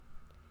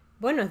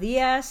buenos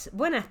días,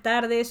 buenas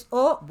tardes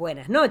o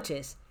buenas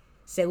noches,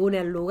 según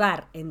el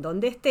lugar en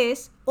donde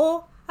estés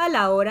o a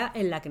la hora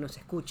en la que nos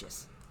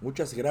escuches.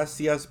 Muchas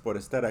gracias por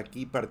estar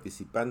aquí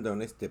participando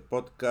en este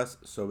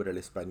podcast sobre el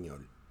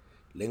español,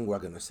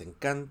 lengua que nos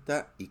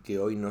encanta y que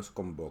hoy nos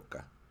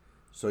convoca.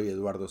 Soy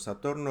Eduardo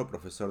Satorno,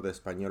 profesor de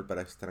español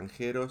para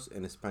extranjeros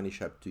en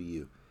Spanish Up to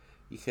You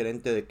y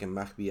gerente de Que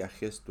Más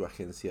Viajes, tu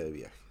agencia de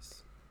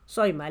viajes.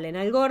 Soy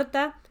Malena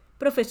Algorta,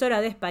 profesora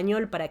de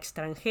español para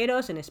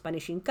extranjeros en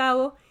Spanish in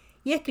Cabo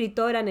y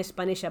escritora en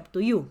Spanish Up to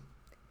You.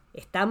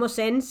 Estamos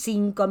en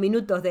 5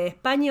 minutos de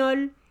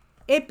español,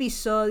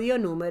 episodio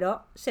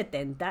número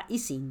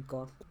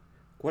 75.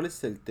 ¿Cuál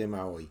es el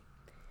tema hoy?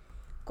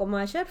 Como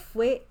ayer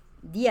fue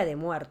Día de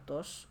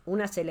Muertos,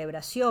 una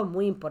celebración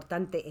muy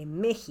importante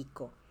en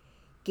México,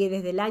 que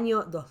desde el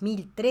año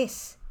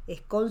 2003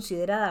 es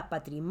considerada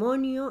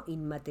Patrimonio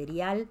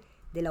Inmaterial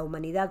de la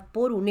Humanidad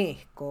por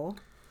UNESCO.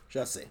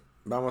 Ya sé,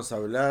 vamos a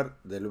hablar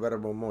del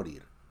verbo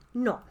morir.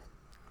 No,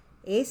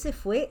 ese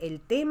fue el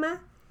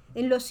tema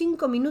en los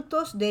 5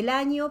 minutos del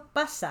año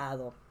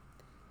pasado.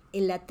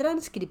 En la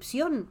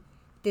transcripción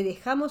te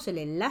dejamos el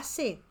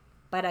enlace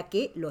para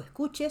que lo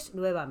escuches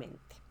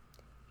nuevamente.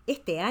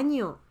 Este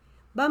año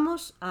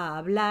vamos a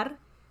hablar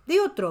de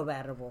otro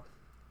verbo.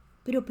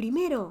 Pero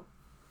primero,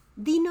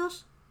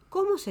 dinos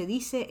cómo se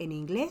dice en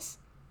inglés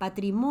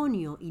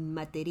Patrimonio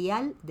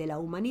Inmaterial de la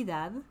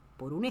Humanidad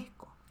por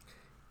UNESCO.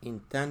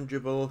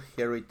 Intangible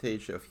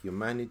Heritage of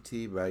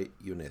Humanity by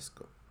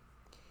UNESCO.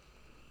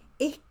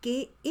 Es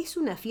que es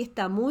una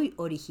fiesta muy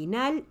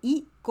original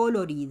y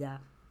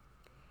colorida.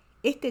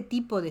 Este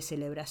tipo de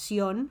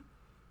celebración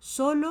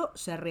solo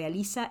se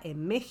realiza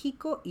en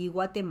México y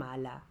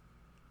Guatemala,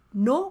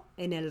 no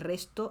en el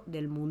resto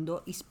del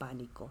mundo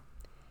hispánico,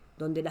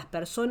 donde las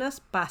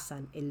personas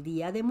pasan el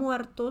Día de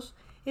Muertos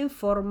en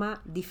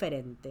forma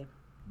diferente.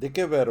 ¿De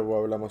qué verbo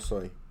hablamos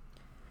hoy?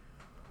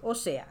 O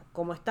sea,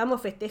 como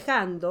estamos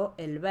festejando,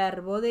 el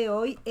verbo de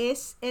hoy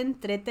es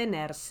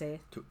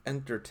entretenerse. To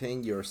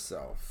entertain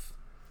yourself.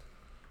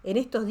 En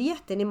estos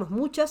días tenemos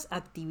muchas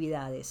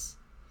actividades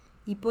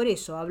y por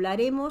eso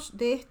hablaremos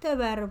de este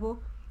verbo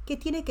que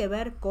tiene que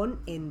ver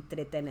con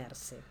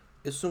entretenerse.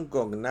 Es un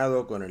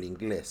cognado con el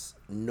inglés,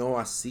 no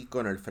así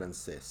con el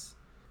francés.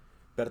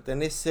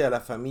 Pertenece a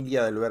la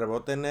familia del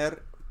verbo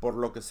tener, por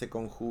lo que se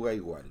conjuga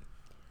igual.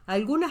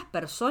 Algunas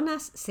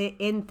personas se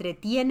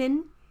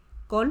entretienen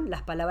con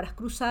las palabras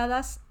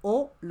cruzadas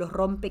o los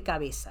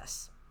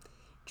rompecabezas.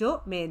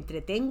 Yo me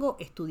entretengo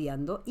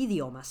estudiando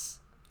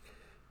idiomas.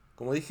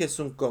 Como dije, es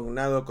un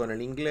cognado con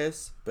el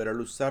inglés, pero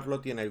al usarlo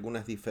tiene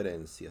algunas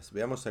diferencias.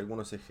 Veamos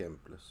algunos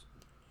ejemplos.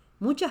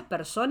 Muchas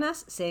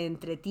personas se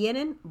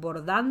entretienen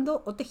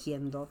bordando o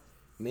tejiendo.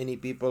 Many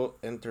people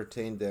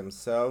entertain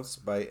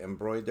themselves by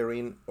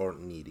embroidering or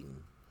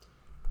knitting.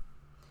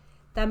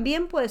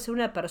 También puede ser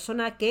una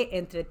persona que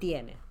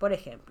entretiene. Por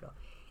ejemplo,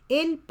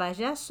 el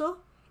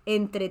payaso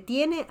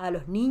entretiene a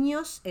los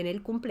niños en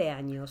el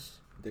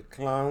cumpleaños. The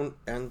clown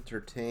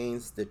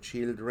entertains the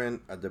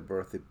children at the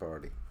birthday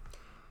party.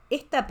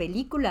 Esta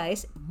película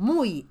es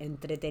muy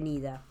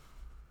entretenida.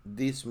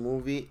 This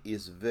movie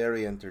is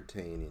very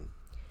entertaining.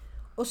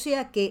 O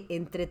sea que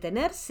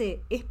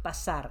entretenerse es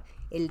pasar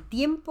el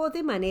tiempo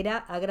de manera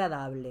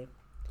agradable.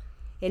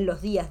 En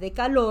los días de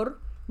calor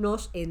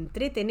nos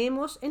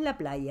entretenemos en la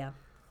playa.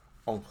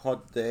 On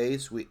hot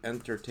days we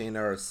entertain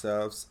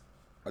ourselves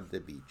at the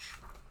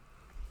beach.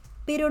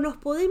 Pero nos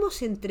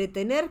podemos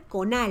entretener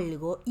con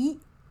algo y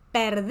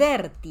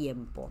perder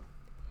tiempo.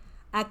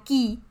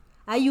 Aquí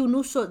hay un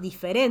uso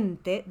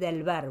diferente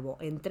del verbo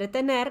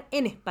entretener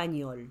en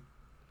español.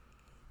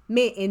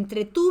 Me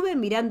entretuve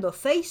mirando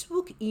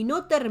Facebook y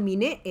no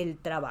terminé el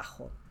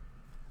trabajo.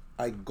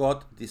 I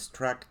got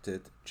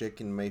distracted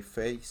checking my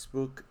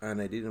Facebook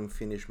and I didn't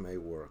finish my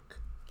work.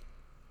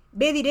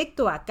 Ve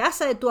directo a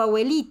casa de tu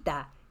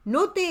abuelita.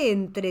 No te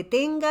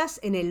entretengas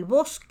en el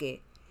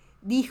bosque,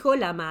 dijo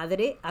la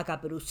madre a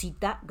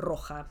Caperucita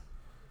Roja.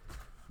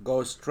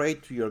 Go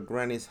straight to your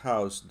granny's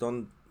house.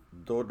 Don't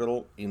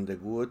dawdle in the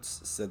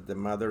woods, said the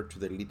mother to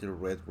the Little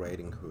Red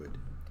Riding Hood.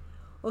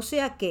 O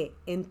sea que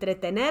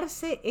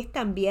entretenerse es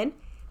también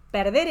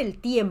perder el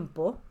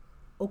tiempo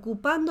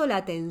ocupando la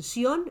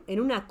atención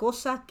en una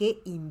cosa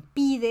que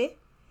impide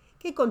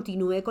que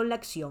continúe con la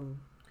acción.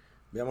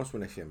 Veamos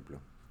un ejemplo.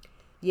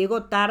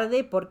 Llegó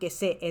tarde porque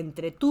se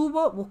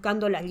entretuvo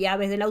buscando las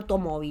llaves del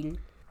automóvil.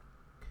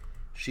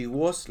 She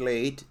was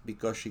late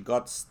because she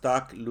got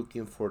stuck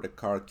looking for the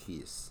car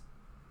keys.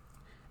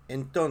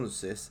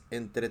 Entonces,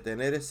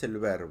 entretener es el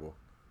verbo,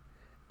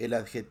 el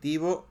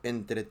adjetivo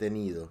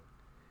entretenido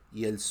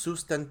y el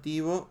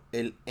sustantivo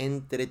el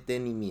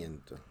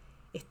entretenimiento.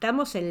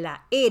 Estamos en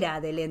la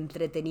era del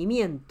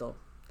entretenimiento.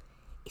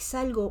 Es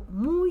algo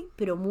muy,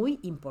 pero muy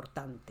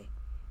importante.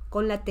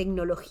 Con la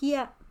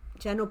tecnología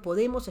ya no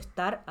podemos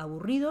estar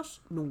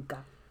aburridos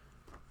nunca.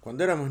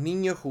 Cuando éramos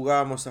niños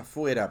jugábamos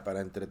afuera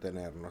para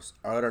entretenernos.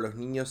 Ahora los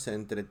niños se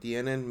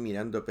entretienen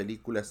mirando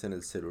películas en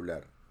el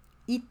celular.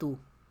 ¿Y tú?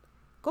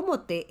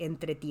 ¿Cómo te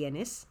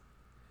entretienes?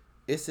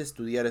 ¿Es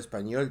estudiar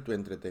español tu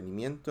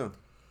entretenimiento?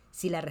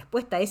 Si la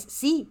respuesta es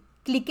sí,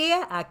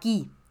 cliquea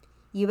aquí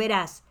y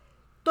verás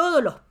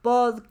todos los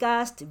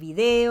podcasts,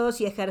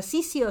 videos y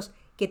ejercicios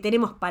que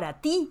tenemos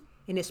para ti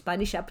en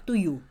Spanish Up to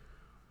You.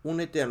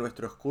 Únete a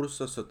nuestros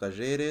cursos o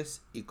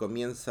talleres y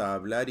comienza a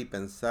hablar y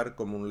pensar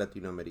como un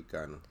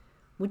latinoamericano.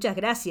 Muchas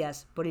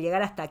gracias por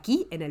llegar hasta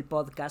aquí en el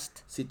podcast.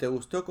 Si te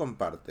gustó,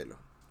 compártelo.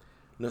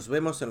 Nos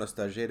vemos en los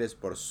talleres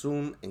por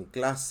Zoom, en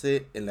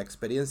clase, en la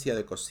experiencia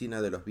de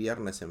cocina de los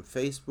viernes en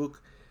Facebook,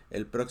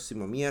 el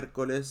próximo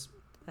miércoles.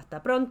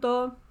 Hasta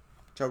pronto.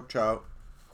 Chau, chau.